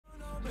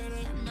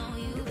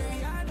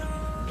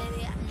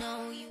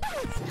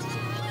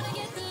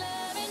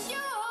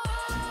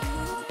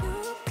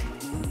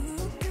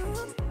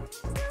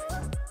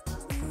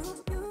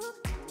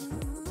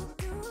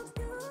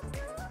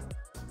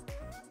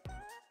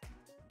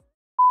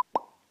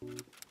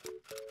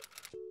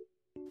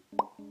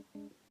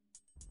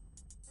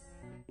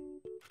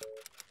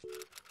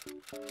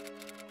Hey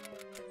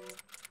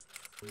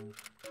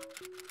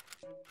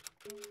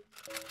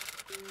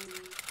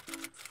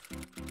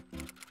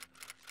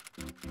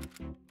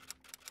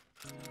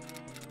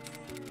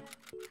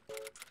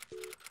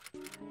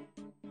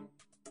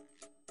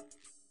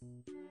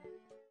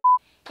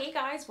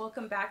guys,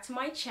 welcome back to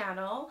my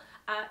channel.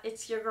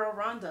 It's your girl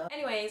Rhonda.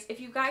 Anyways, if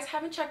you guys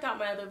haven't checked out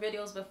my other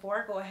videos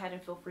before, go ahead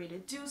and feel free to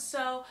do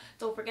so.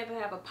 Don't forget that I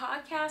have a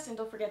podcast, and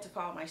don't forget to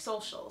follow my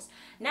socials.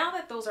 Now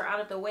that those are out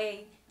of the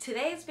way,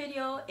 today's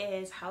video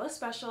is hella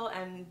special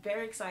and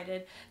very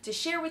excited to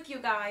share with you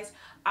guys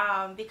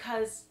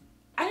because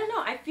I don't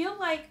know, I feel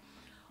like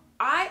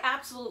I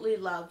absolutely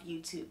love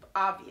YouTube,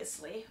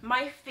 obviously.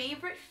 My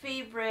favorite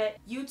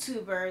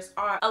YouTubers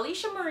are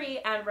Alicia Miree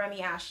and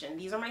Remy Ashton.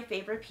 These are my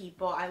favorite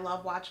people. I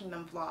love watching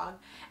them vlog.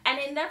 And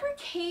it never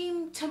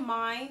came to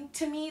mind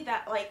to me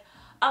that like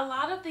a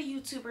lot of the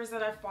YouTubers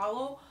that I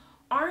follow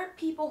aren't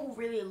people who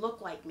really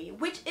look like me,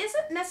 which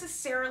isn't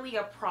necessarily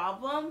a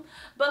problem,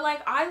 but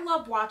like I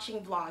love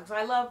watching vlogs.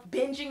 I love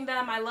binging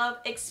them. I love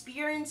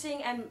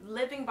experiencing and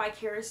living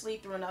vicariously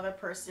through another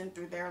person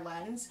through their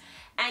lens.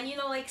 And you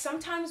know, like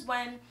sometimes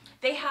when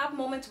they have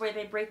moments where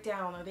they break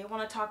down or they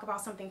want to talk about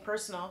something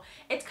personal,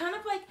 it's kind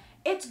of like,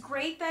 it's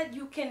great that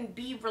you can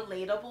be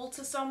relatable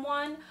to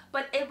someone,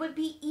 but it would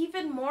be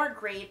even more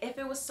great if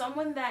it was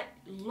someone that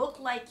looked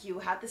like you,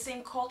 had the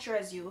same culture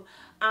as you,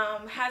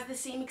 has the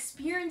same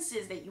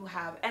experiences that you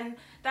have. And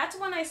that's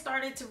when I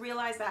started to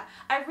realize that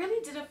I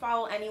really didn't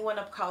follow anyone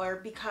of color,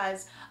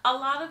 because a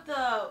lot of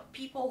the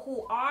people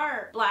who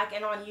are black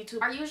and on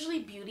YouTube are usually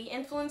beauty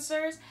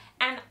influencers,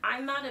 and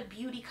I'm not a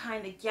beauty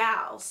kind of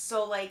gal,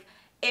 so like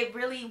it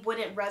really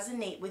wouldn't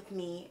resonate with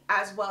me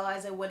as well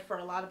as it would for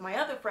a lot of my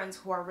other friends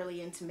who are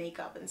really into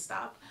makeup and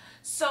stuff.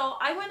 So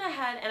I went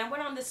ahead and I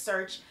went on this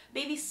search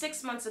maybe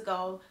 6 months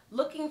ago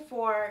looking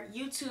for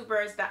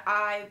YouTubers that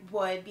I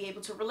would be able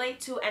to relate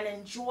to and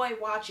enjoy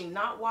watching,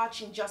 not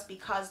watching just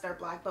because they're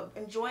black, but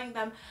enjoying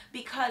them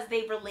because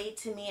they relate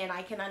to me and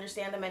I can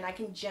understand them and I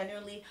can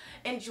genuinely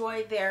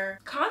enjoy their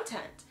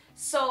content.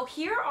 So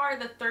here are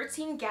the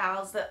 13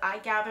 gals that I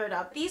gathered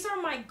up. These are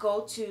my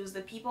go-tos,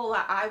 the people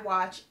that I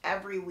watch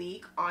every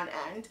week on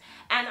end,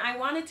 and I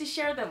wanted to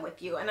share them with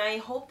you, and I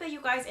hope that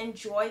you guys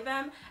enjoy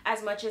them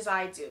as much as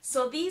I do.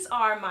 So these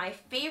are my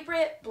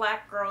favorite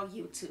black girl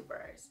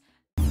YouTubers.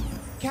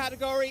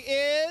 Category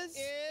is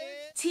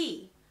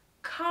T.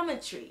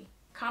 Commentary.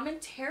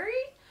 Commentary?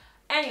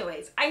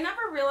 Anyways, I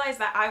never realized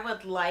that I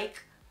would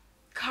like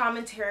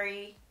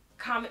commentary.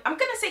 I'm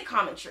gonna say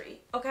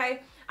commentary,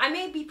 okay? I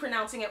may be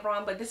pronouncing it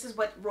wrong, but this is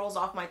what rolls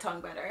off my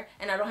tongue better,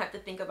 and I don't have to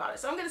think about it.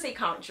 So I'm gonna say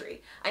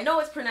commentary. I know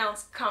it's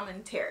pronounced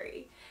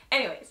commentary.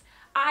 Anyways,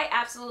 I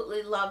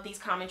absolutely love these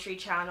commentary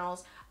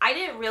channels. I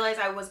didn't realize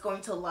I was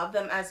going to love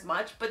them as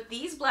much, but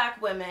these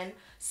black women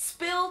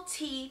spill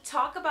tea,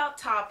 talk about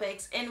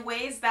topics in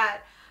ways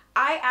that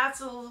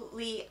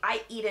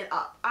I eat it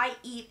up. I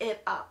eat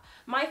it up.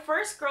 My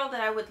first girl that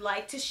I would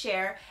like to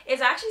share is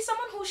actually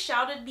someone who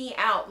shouted me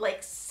out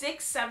like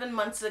 6-7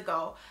 months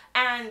ago,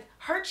 and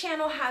her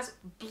channel has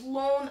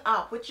blown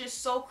up, which is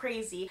so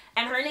crazy.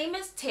 And her name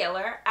is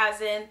Taylor,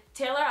 as in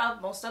Taylor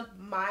of Most of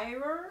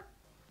Myra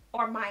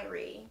or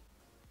Miree.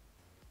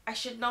 I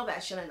should know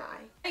that, shouldn't I?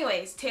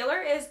 Anyways, Taylor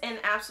is an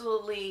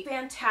absolutely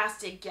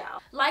fantastic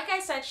gal. Like I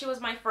said, she was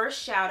my first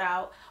shout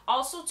out.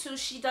 Also too,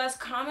 she does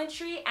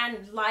commentary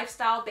and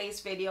lifestyle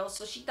based videos.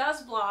 So she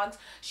does vlogs,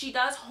 she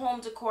does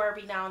home decor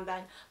every now and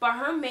then. But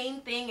her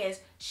main thing is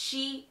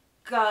she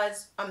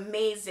does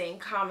amazing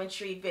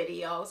commentary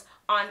videos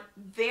on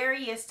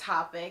various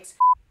topics.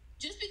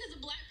 Just because a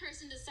black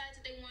person decides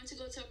that they want to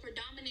go to a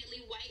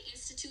predominantly white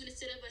institute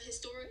instead of a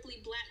historically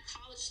black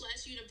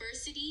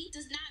college/university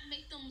does not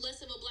make them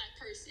less of a black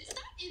person.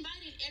 Stop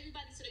inviting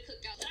everybody to the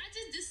cookout. I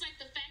just dislike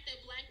the fact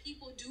that black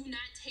people do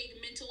not take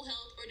mental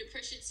health or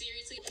depression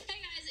seriously.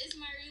 Hey guys, it's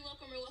Miree.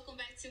 Welcome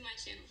back to my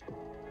channel.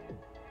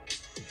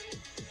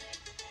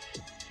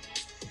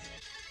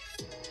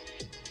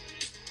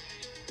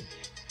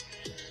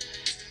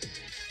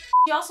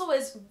 She also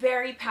is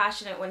very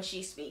passionate when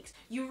she speaks.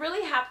 You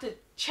really have to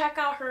check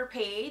out her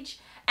page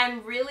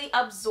and really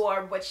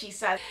absorb what she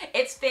says.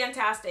 It's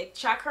fantastic.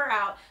 Check her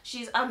out.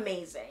 She's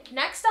amazing.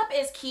 Next up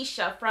is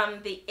KEISHA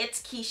from the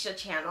ItzKeisha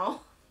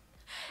channel.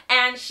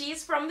 And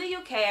she's from the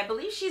UK. I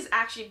believe she's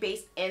actually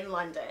based in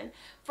London.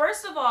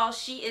 First of all,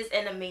 she is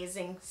an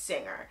amazing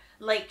singer.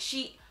 Like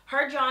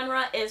her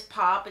genre is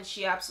pop, and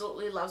she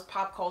absolutely loves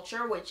pop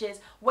culture, which is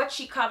what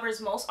she covers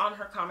most on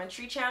her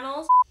commentary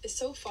channels. It's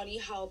so funny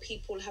how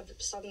people have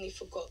suddenly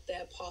forgot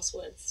their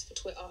passwords for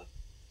Twitter,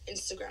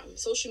 Instagram,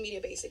 social media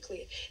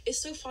basically.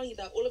 It's so funny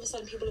that all of a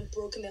sudden people have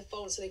broken their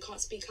phones so they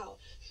can't speak out.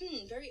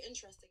 Very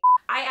interesting.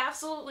 I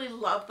absolutely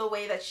love the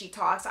way that she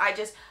talks.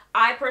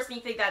 I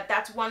personally think that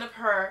that's one of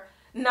her,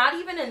 not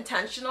even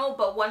intentional,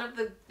 but one of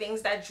the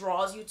things that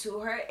draws you to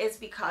her is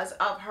because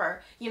of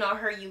her, you know,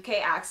 her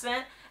UK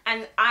accent.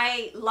 and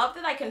I love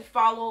that I can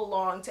follow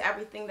along to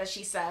everything that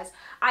she says.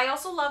 I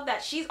also love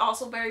that she's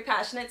also very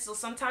passionate, so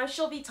sometimes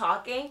she'll be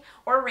talking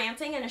or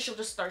ranting and then she'll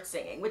just start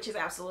singing, which is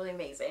absolutely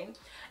amazing.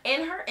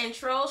 In her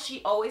intro,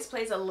 she always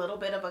plays a little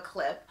bit of a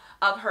clip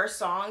of her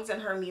songs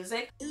and her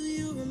music. Do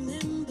you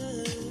remember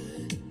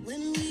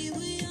when we were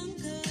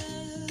younger,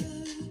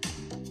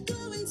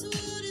 going to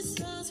the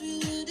stars we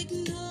would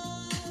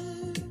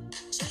ignore,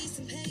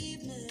 chasing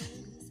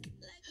pavements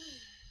like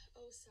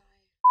oh sigh.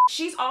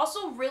 She's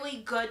also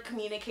really good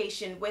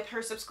communication with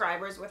her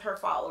subscribers, with her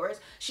followers.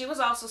 She was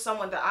also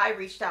someone that I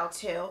reached out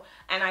to,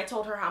 and I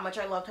told her how much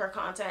I loved her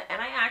content,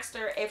 and I asked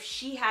her if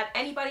she had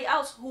anybody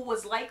else who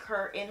was like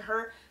her in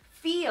her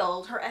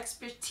field, her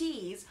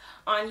expertise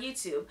on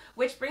YouTube.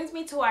 Which brings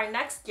me to our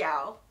next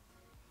gal,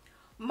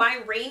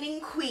 my reigning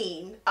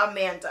queen,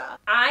 Amandabb.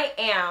 I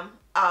am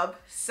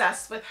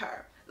obsessed with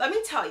her. Let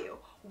me tell you,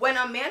 when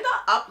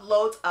Amandabb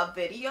uploads a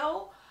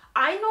video,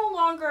 I no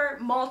longer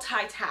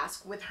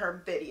multitask with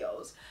her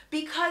videos,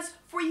 because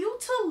for you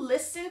to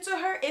listen to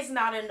her is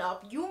not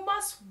enough. You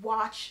must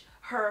watch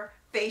her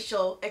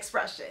facial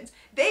expressions.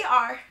 They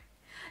are,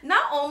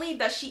 not only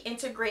does she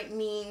integrate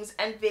memes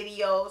and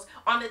videos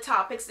on the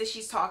topics that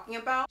she's talking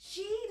about,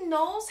 she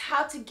knows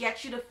how to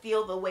get you to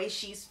feel the way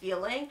she's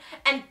feeling,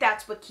 and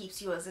that's what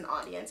keeps you as an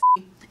audience.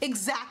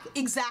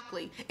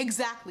 Exactly.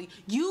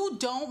 You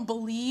don't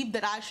believe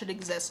that I should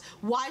exist.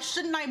 Why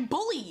shouldn't I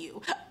bully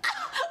you?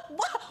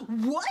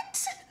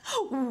 What?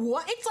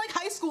 It's like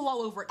high school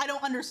all over. I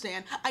don't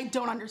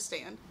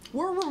understand.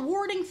 We're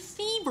rewarding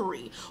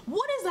thievery.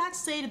 What does that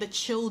say to the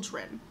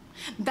children?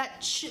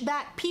 That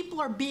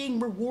people are being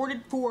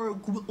rewarded for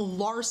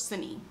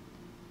larceny,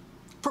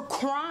 for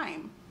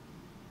crime,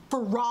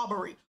 for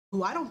robbery.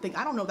 Who I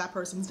don't know that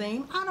person's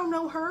name. I don't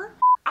know her.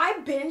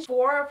 I binged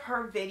 4 of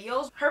her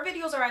videos. Her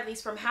videos are at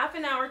least from half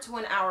an hour to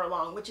an hour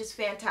long, which is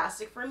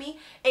fantastic for me.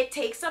 It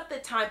takes up the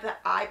time that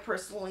I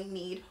personally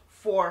need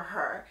for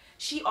her.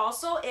 She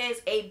also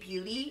is a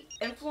beauty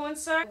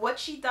influencer. What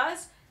she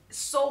does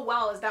so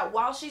well is that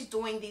while she's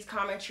doing these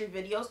commentary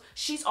videos,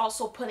 she's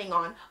also putting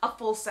on a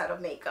full set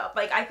of makeup.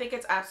 Like, I think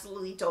it's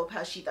absolutely dope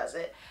how she does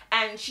it,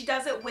 and she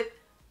does it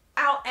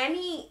without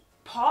any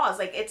pause.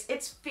 Like,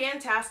 it's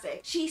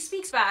fantastic. She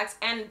speaks facts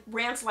and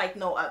rants like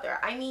no other.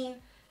 I mean,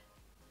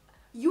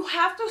 you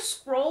have to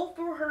scroll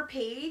through her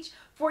page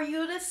for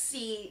you to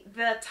see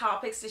the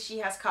topics that she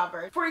has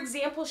covered. For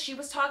example, she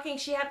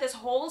had this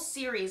whole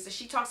series that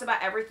she talks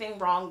about everything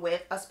wrong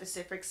with a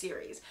specific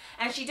series.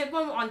 And she did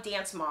one on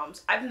Dance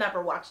Moms. I've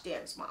never watched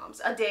Dance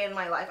Moms a day in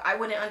my life. I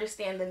wouldn't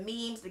understand the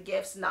memes, the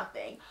gifs,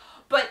 nothing.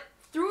 But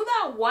through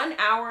that 1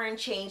 hour and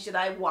change that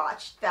I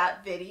watched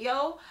that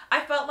video,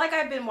 I felt like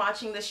I've been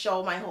watching this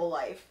show my whole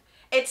life.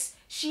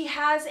 She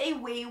has a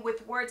way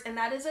with words, and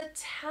that is a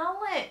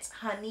talent,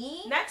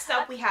 honey. Next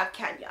up, we have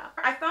Kenya.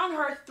 I found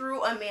her through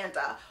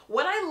Amandabb.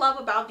 What I love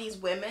about these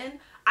women,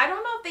 I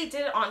don't know if they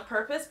did it on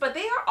purpose, but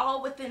they are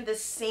all within the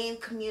same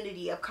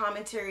community of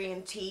commentary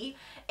and tea.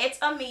 It's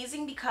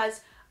amazing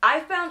because I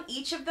found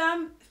each of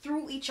them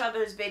through each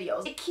other's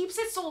videos. It keeps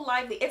it so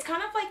lively. It's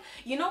kind of like,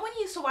 you know when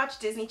you used to watch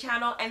Disney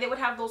Channel and they would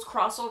have those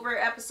crossover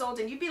episodes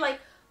and you'd be like,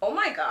 oh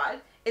my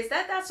god, is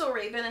That's So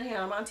Raven and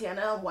Hannah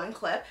Montana in one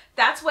clip?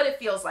 That's what it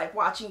feels like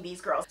watching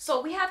these girls.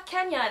 So we have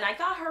Kenya, and I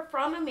got her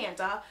from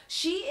Amandabb.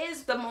 She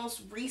is the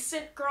most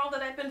recent girl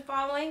that I've been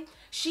following.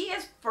 She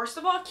is, first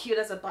of all, cute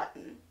as a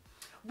button,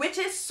 which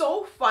is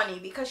so funny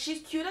because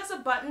she's cute as a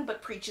button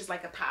but preaches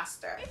like a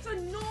pastor. It's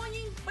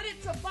annoying, but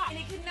it's a bot, and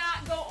it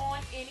cannot go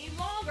on any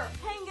longer.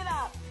 Hang it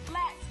up,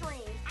 flat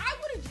screen. I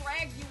would have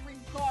dragged you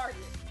regardless.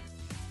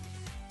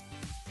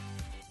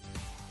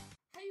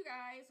 Hey you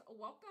guys,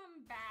 welcome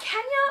back.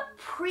 Kenya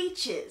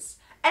preaches,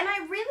 and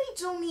I really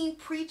do mean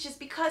preaches,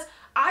 because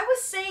I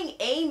was saying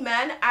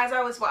amen as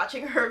I was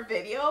watching her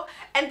video,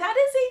 and that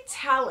is a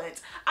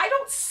talent. I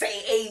don't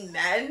say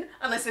amen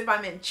unless if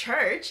I'm in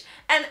church,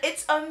 and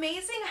it's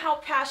amazing how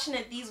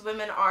passionate these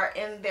women are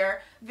in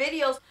their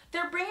videos.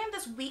 They're bringing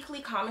this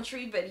weekly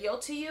commentary video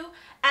to you,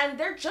 and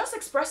they're just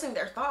expressing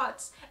their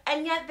thoughts,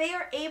 and yet they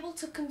are able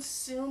to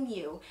consume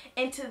you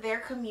into their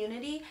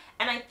community,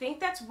 and I think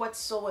that's what's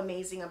so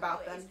amazing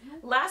about them.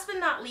 Last but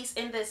not least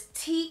in this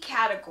tea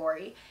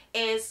category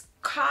is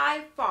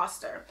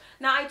KaiFoster.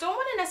 Now, I don't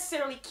want to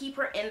necessarily keep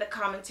her in the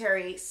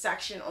commentary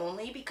section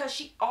only, because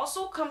she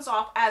also comes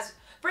off as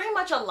very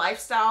much a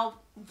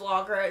lifestyle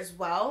vlogger as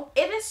well.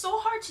 It is so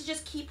hard to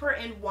just keep her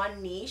in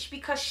one niche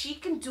because she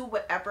can do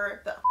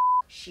whatever the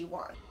she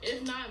wants.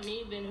 If not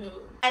me, then who?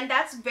 And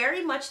that's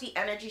very much the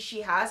energy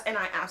she has, and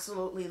I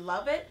absolutely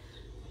love it.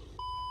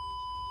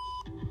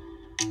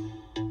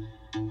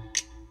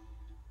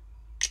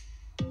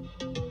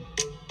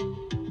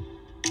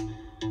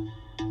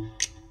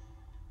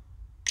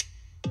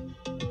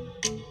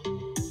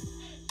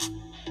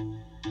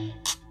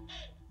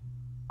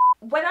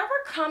 Whatever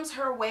comes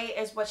her way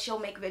is what she'll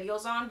make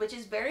videos on, which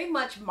is very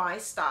much my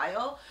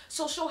style.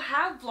 So she'll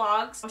have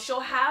vlogs, she'll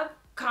have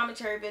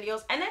commentary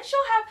videos, and then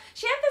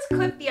she had this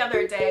clip the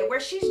other day where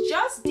she's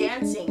just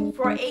dancing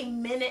for 1.5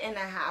 minutes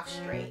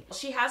straight.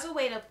 She has a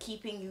way of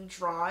keeping you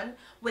drawn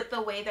with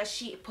the way that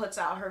she puts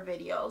out her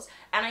videos,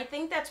 and I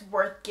think that's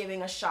worth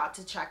giving a shot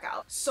to check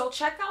out. So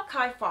check out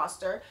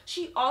KaiFoster.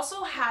 She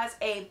also has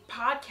a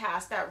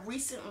podcast that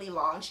recently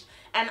launched,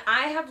 and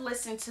I have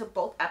listened to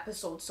both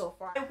episodes so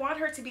far. I want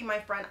her to be my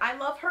friend. I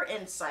love her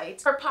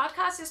insights. Her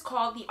podcast is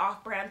called the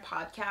Off-Brand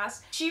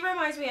Podcast. She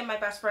reminds me of my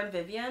best friend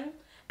Vivian,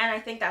 and I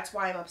think that's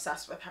why I'm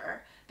obsessed with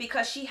her,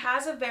 because she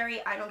has a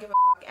very I don't give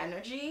a fuck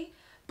energy,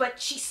 but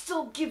she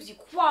still gives you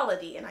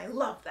quality, and I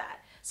love that.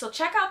 So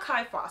check out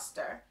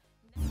KaiFoster.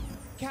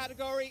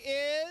 Category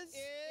is...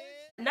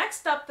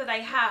 Next up that I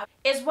have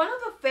is one of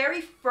the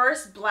very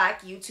first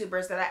Black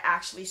YouTubers that I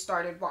actually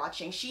started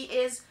watching. She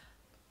is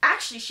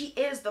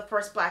the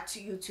first Black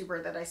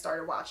YouTuber that I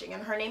started watching,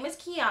 and her name is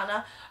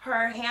KIANNA.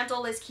 Her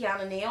handle is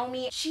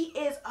KiannaNaomi. She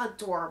is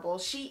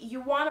adorable.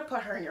 You want to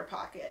put her in your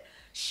pocket.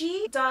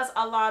 She does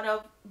a lot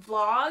of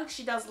vlogs.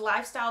 She does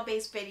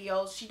lifestyle-based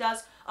videos. She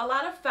does a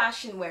lot of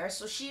fashion wear,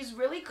 so she's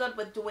really good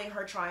with doing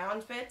her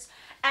try-on fits.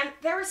 And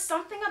there is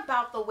something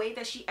about the way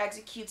that she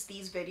executes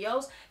these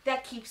videos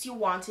that keeps you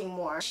wanting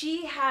more.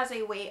 She has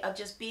a way of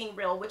just being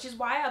real, which is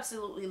why I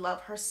absolutely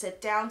love her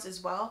sit-downs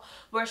as well,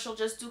 where she'll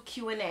just do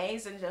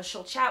Q&As and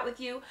she'll chat with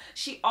you.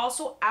 She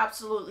also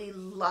absolutely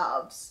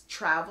loves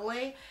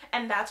traveling,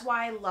 and that's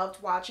why I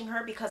loved watching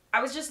her, because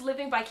I was just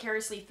living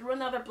vicariously through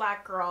another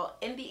Black girl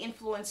in the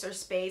influencer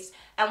space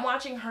and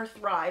watching her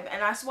thrive,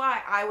 and that's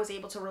why I was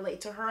able to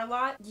relate to her a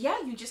lot.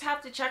 Yeah, you just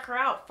have to check her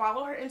out.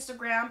 Follow her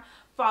Instagram,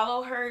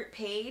 follow her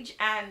page,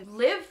 and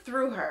live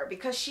through her,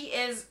 because she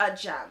is a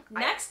gem.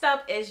 Next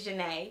up is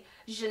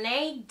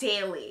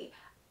JnayDaily.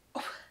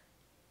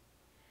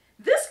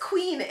 This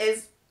queen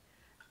is...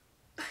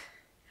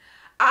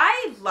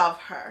 I love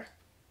her.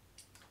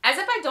 As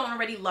if I don't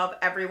already love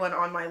everyone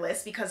on my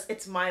list, because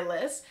it's my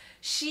list.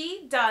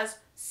 She does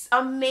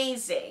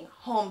amazing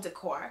home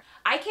decor.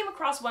 I came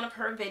across one of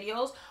her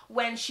videos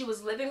when she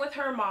was living with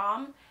her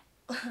mom,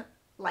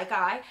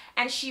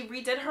 and she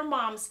redid her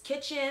mom's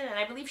kitchen, and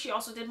I believe she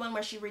also did one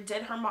where she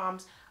redid her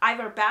mom's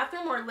either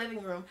bathroom or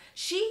living room.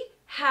 She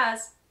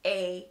has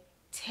a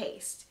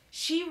taste.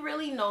 She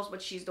really knows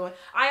what she's doing.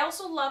 I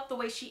also love the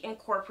way she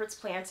incorporates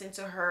plants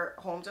into her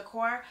home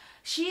decor.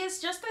 She is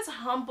just this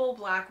humble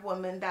Black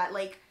woman that,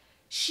 like,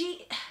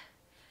 she's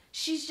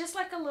just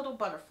like a little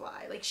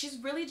butterfly. Like, she's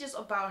really just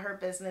about her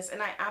business,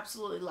 and I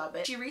absolutely love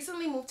it. She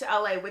recently moved to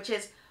LA, which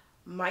is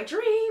my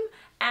dream,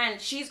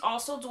 and she's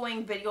also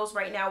doing videos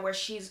right now where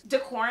she's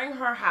decoring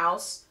her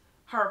house,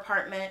 her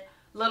apartment,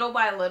 little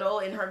by little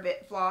in her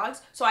vlogs.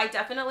 So I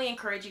definitely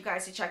encourage you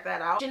guys to check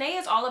that out. Janae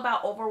is all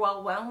about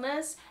overall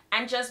wellness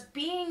and just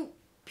being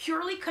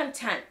purely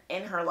content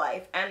in her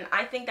life, and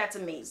I think that's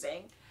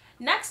amazing.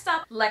 Next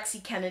up,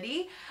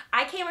 LexiKennedi.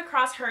 I came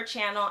across her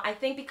channel, I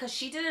think because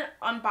she did an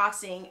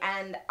unboxing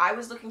and I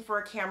was looking for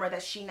a camera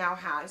that she now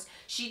has.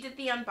 She did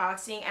the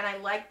unboxing and I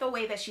liked the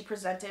way that she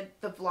presented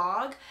the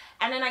vlog,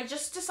 and then I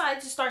just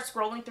decided to start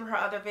scrolling through her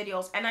other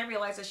videos, and I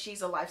realized that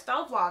she's a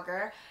lifestyle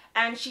vlogger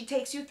and she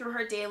takes you through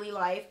her daily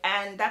life,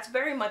 and that's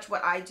very much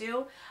what I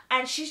do.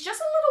 And she's just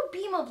a little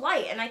beam of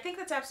light, and I think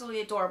that's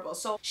absolutely adorable.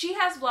 So she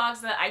has vlogs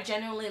that I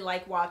genuinely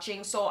like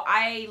watching, so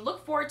I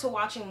look forward to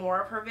watching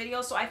more of her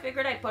videos. So I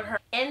figured I'd put her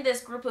in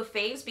this group of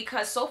faves,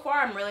 because so far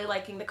I'm really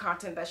liking the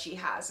content that she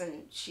has,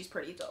 and she's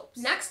pretty dope.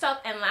 Next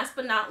up, and last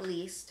but not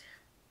least,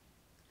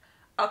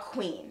 a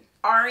queen,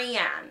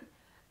 ARIANE.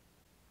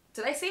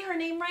 Did I say her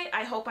name right?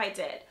 I hope I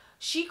did.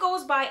 She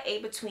goes by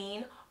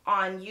Abetweene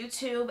on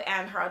YouTube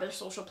and her other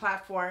social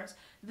platforms.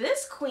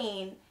 This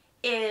queen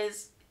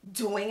is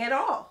doing it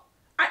all.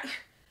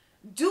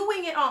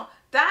 Doing it all.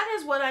 That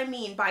is what I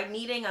mean by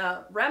needing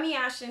a Remy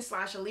Ashton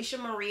 / Alicia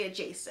Marie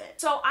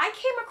adjacent. So I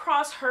came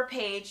across her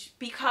page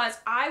because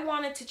I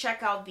wanted to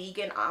check out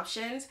vegan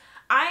options.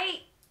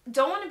 I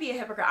don't want to be a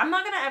hypocrite. I'm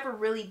not going to ever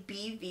really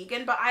be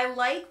vegan, but I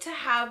like to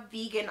have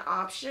vegan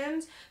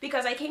options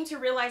because I came to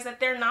realize that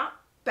they're not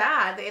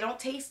bad. They don't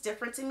taste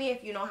different to me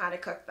if you know how to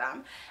cook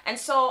them. And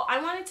so I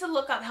wanted to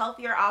look up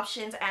healthier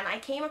options, and I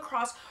came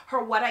across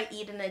her What I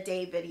Eat in a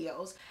Day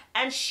videos.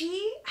 And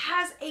she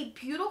has a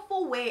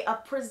beautiful way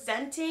of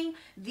presenting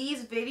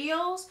these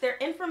videos. They're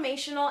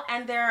informational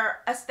and they're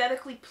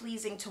aesthetically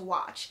pleasing to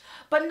watch.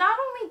 But not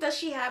only does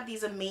she have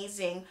these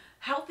amazing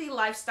healthy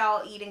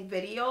lifestyle eating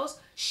videos,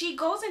 she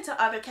goes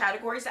into other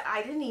categories that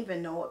I didn't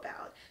even know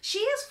about. She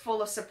is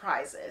full of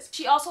surprises.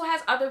 She also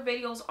has other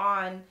videos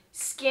on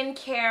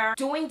skincare,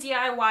 doing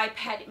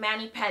DIY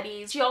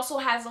mani-pedis. She also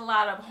has a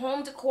lot of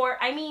home decor.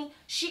 I mean,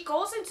 she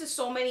goes into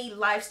so many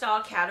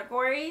lifestyle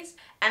categories,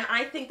 and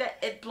I think that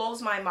it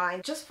blows my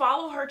mind. Just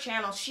follow her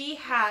channel. She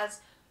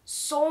has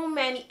so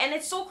many, and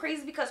it's so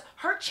crazy because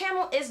her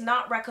channel is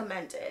not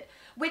recommended,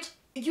 which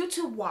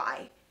YouTube,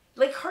 why?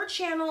 Like, her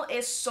channel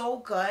is so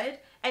good,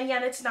 and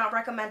yet it's not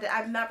recommended.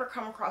 I've never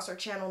come across her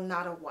channel,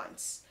 not a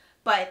once.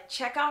 But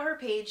check out her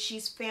page.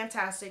 She's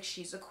fantastic.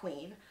 She's a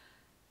queen.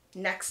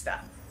 Next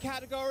up.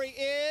 Category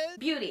is...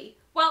 beauty.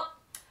 Well,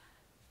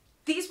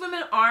 These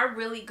women are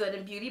really good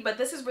in beauty, but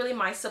this is really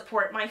my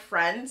support my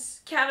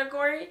friends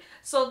category.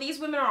 So these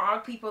women are all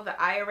people that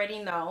I already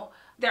know.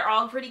 They're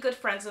all pretty good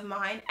friends of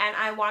mine, and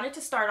I wanted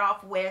to start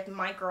off with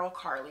my girl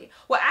Carly.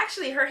 Well,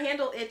 actually, her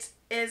handle is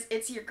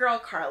It's Your Girl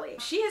Carly.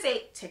 She is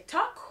a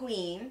TikTok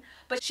queen,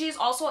 but she's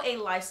also a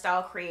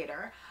lifestyle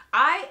creator.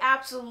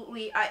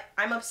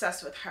 I'm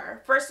obsessed with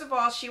her. First of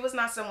all, she was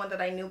not someone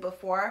that I knew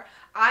before.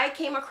 I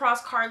came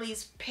across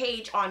Carly's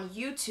page on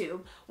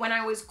YouTube when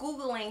I was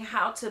Googling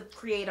how to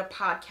create a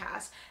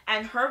podcast,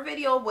 and her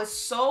video was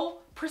so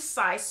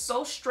precise,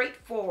 so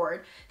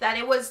straightforward, that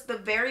it was the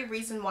very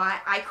reason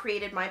why I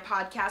created my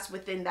podcast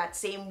within that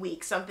same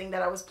week, something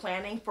that I was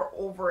planning for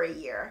over a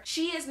year.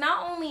 She is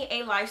not only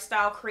a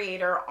lifestyle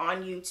creator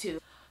on YouTube,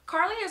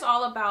 Carly is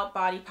all about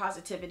body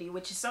positivity,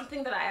 which is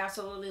something that I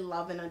absolutely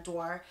love and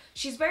adore.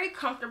 She's very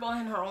comfortable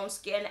in her own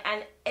skin,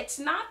 and it's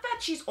not that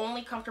she's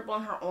only comfortable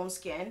in her own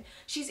skin.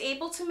 She's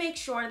able to make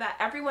sure that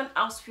everyone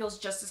else feels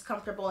just as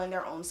comfortable in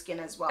their own skin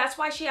as well. That's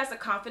why she has the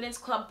Confidence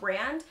Club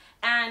brand,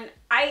 and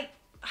I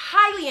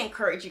highly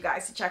encourage you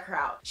guys to check her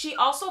out. She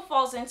also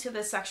falls into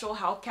the sexual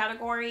health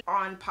category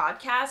on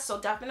podcasts,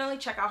 so definitely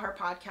check out her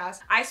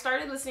podcast. I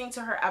started listening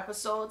to her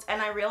episodes, and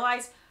I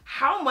realized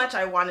how much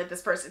I wanted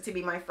this person to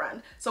be my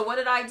friend. So what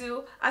did I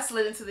do? I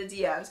slid into the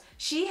DMs.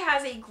 She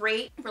has a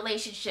great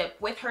relationship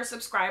with her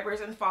subscribers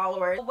and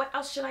followers. What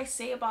else should I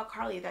say about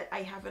Carly that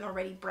I haven't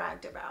already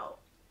bragged about?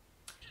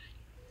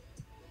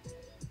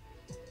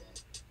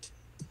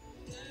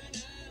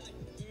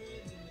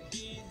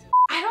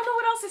 I don't know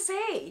what else to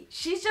say.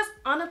 She's just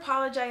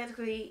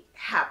unapologetically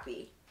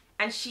happy.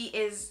 And she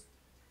is,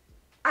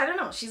 I don't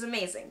know, she's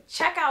amazing.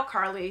 Check out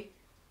Carly.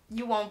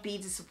 You won't be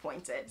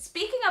disappointed.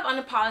 Speaking of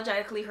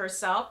unapologetically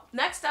herself,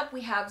 next up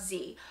we have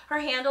Z.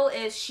 Her handle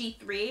is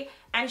She3,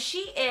 and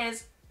she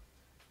is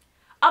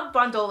a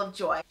bundle of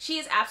joy. She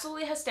is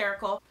absolutely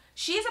hysterical.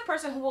 She is a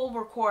person who will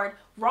record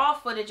raw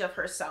footage of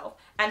herself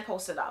and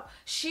post it up.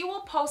 She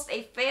will post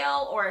a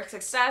fail or a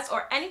success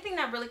or anything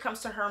that really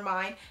comes to her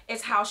mind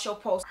is how she'll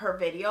post her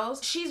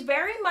videos. She's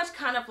very much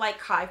kind of like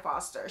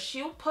KaiFoster.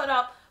 She'll put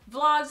up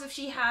vlogs if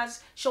she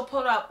has, she'll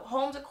put up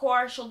home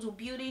decor, she'll do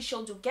beauty,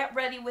 she'll do get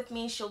ready with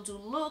me, she'll do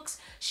looks.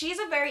 She's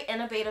a very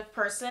innovative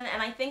person,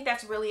 and I think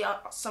that's really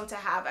awesome to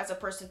have as a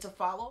person to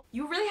follow.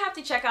 You really have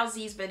to check out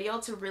Z's video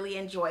to really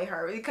enjoy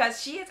her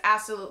because she is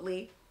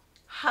absolutely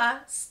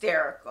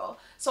hysterical.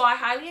 So I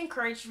highly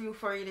encourage you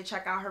to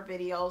check out her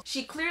videos.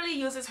 She clearly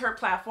uses her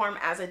platform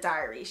as a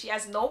diary. She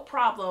has no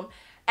problem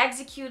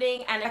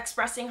executing and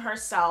expressing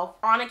herself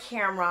on a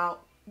camera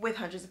with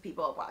hundreds of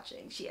people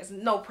watching. She has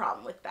no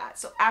problem with that.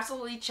 So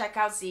absolutely check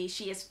out Z.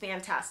 She is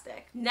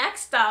fantastic.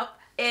 Next up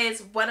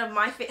is one of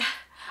my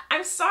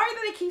I'm sorry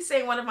that I keep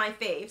saying one of my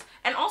faves.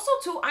 And also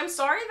too, I'm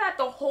sorry that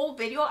the whole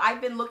video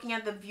I've been looking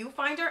at the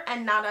viewfinder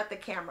and not at the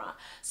camera.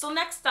 So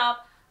next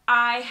up,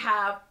 I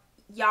have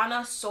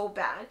Yana So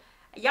Bad.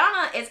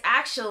 Yana is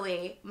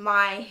actually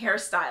my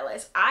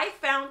hairstylist. I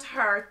found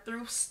her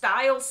through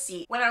Style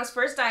Seek when I was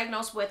first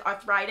diagnosed with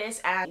arthritis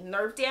and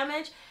nerve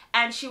damage,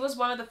 and she was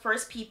one of the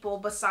first people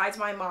besides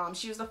my mom.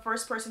 She was the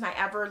first person I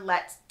ever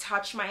let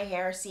touch my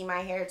hair, see my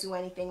hair, do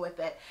anything with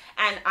it,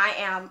 and I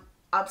am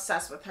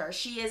obsessed with her.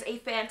 She is a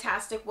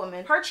fantastic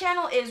woman. Her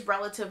channel is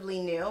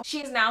relatively new.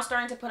 She is now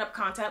starting to put up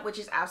content, which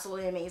is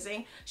absolutely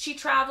amazing. She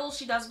travels,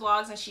 she does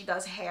vlogs, and she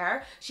does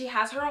hair. She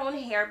has her own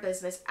hair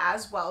business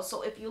as well.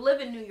 So if you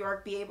live in New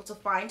York, be able to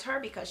find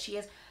her because she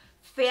is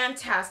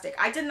fantastic.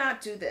 I did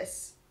not do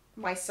this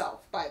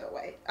myself, by the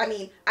way. I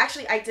mean,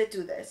 actually, I did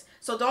do this.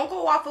 So don't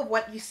go off of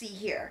what you see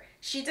here.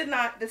 She did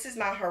not, this is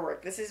not her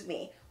work. This is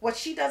me. What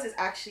she does is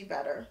actually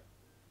better.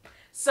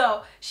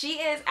 So she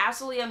is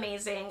absolutely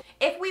amazing.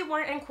 If we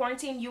weren't in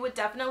quarantine, you would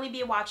definitely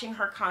be watching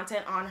her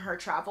content on her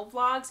travel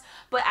vlogs.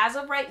 But as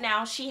of right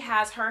now, she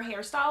has her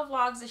hairstyle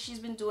vlogs that she's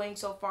been doing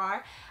so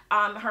far,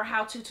 her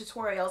how-to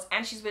tutorials,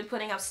 and she's been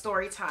putting up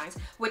story times,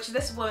 which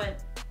this woman,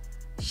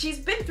 she's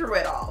been through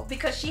it all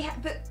because she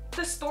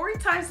the story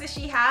times that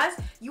she has,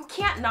 you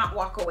can't not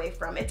walk away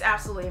from. It's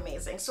absolutely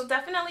amazing. So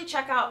definitely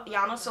check out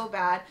Yana So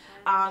Bad,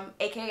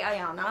 aka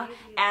AYANA,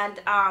 and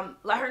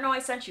let her know I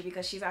sent you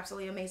because she's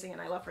absolutely amazing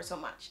and I love her so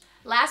much.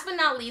 Last but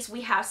not least,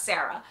 we have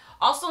Sarah,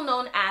 also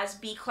known as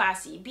Be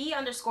Classy,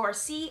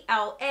 B_CLASSY.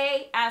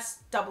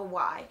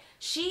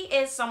 She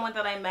is someone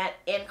that I met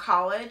in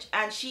college,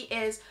 and she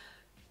is,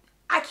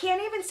 I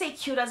can't even say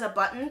cute as a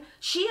button.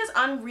 She is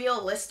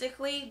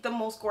unrealistically the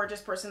most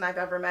gorgeous person I've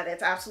ever met.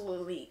 It's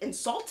absolutely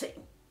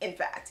insulting, in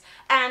fact.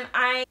 And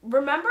I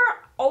remember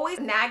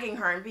always nagging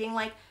her and being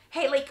like,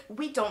 hey, like,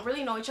 we don't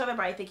really know each other,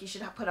 but I think you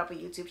should put up a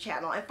YouTube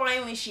channel. And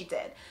finally she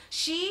did.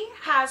 She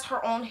has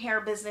her own hair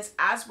business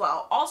as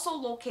well, also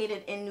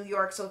located in New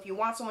York. So if you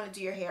want someone to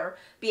do your hair,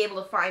 be able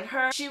to find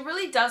her. She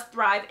really does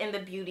thrive in the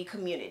beauty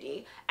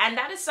community. And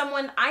that is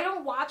someone, I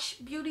don't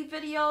watch beauty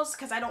videos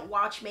because I don't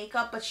watch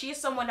makeup, but she is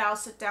someone that I'll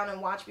sit down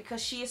and watch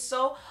because she is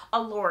so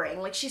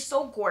alluring. Like, she's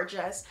so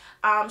gorgeous.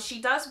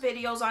 She does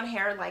videos on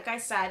hair, like I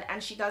said,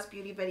 and she does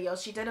beauty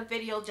videos. She did a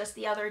video just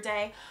the other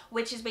day,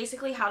 which is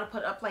basically how to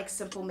put up like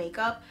simple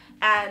makeup,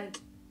 and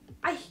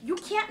You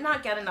can't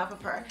not get enough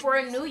of her. For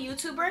a new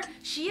YouTuber,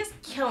 she is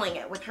killing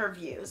it with her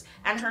views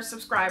and her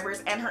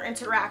subscribers and her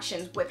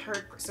interactions with her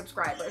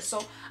subscribers.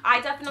 So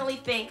I definitely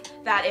think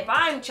that if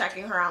I'm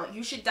checking her out,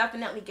 you should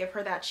definitely give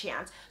her that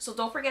chance. So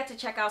don't forget to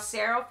check out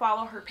Sarah,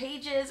 follow her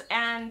pages,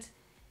 and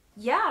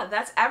yeah,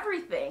 that's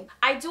everything.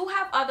 I do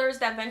have others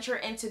that venture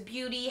into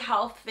beauty,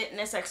 health,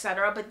 fitness,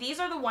 etc. But these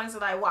are the ones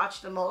that I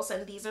watch the most,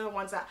 and these are the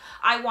ones that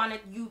I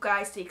wanted you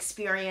guys to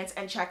experience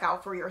and check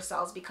out for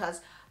yourselves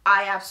because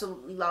I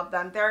absolutely love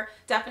them. They're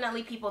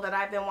definitely people that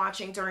I've been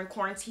watching during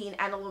quarantine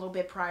and a little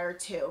bit prior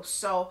too.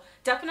 So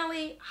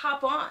definitely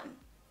hop on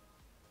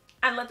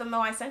and let them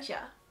know I sent ya.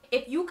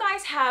 If you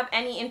guys have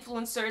any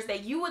influencers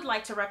that you would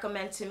like to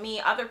recommend to me,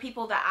 other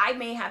people that I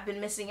may have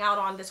been missing out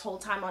on this whole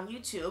time on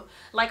YouTube,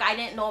 like I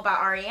didn't know about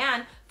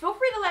ARIANE, feel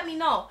free to let me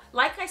know.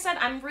 Like I said,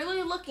 I'm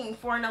really looking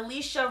for an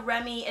Alicia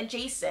Remy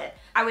adjacent.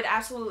 I would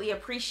absolutely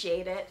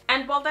appreciate it.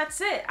 And well, that's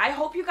it. I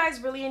hope you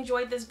guys really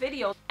enjoyed this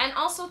video. And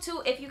also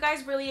too, if you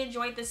guys really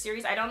enjoyed this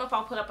series, I don't know if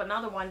I'll put up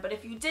another one, but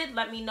if you did,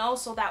 let me know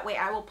so that way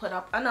I will put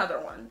up another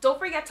one. Don't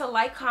forget to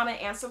like,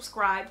 comment, and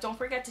subscribe. Don't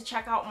forget to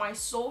check out my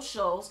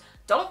socials.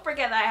 Don't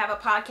forget that I have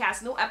a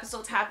podcast. New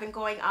episodes have been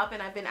going up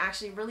and I've been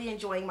actually really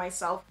enjoying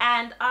myself.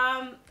 And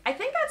I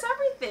think that's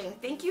everything.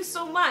 Thank you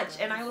so much,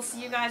 and I will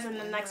see you guys in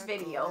the next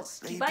video.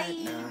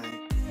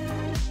 Bye!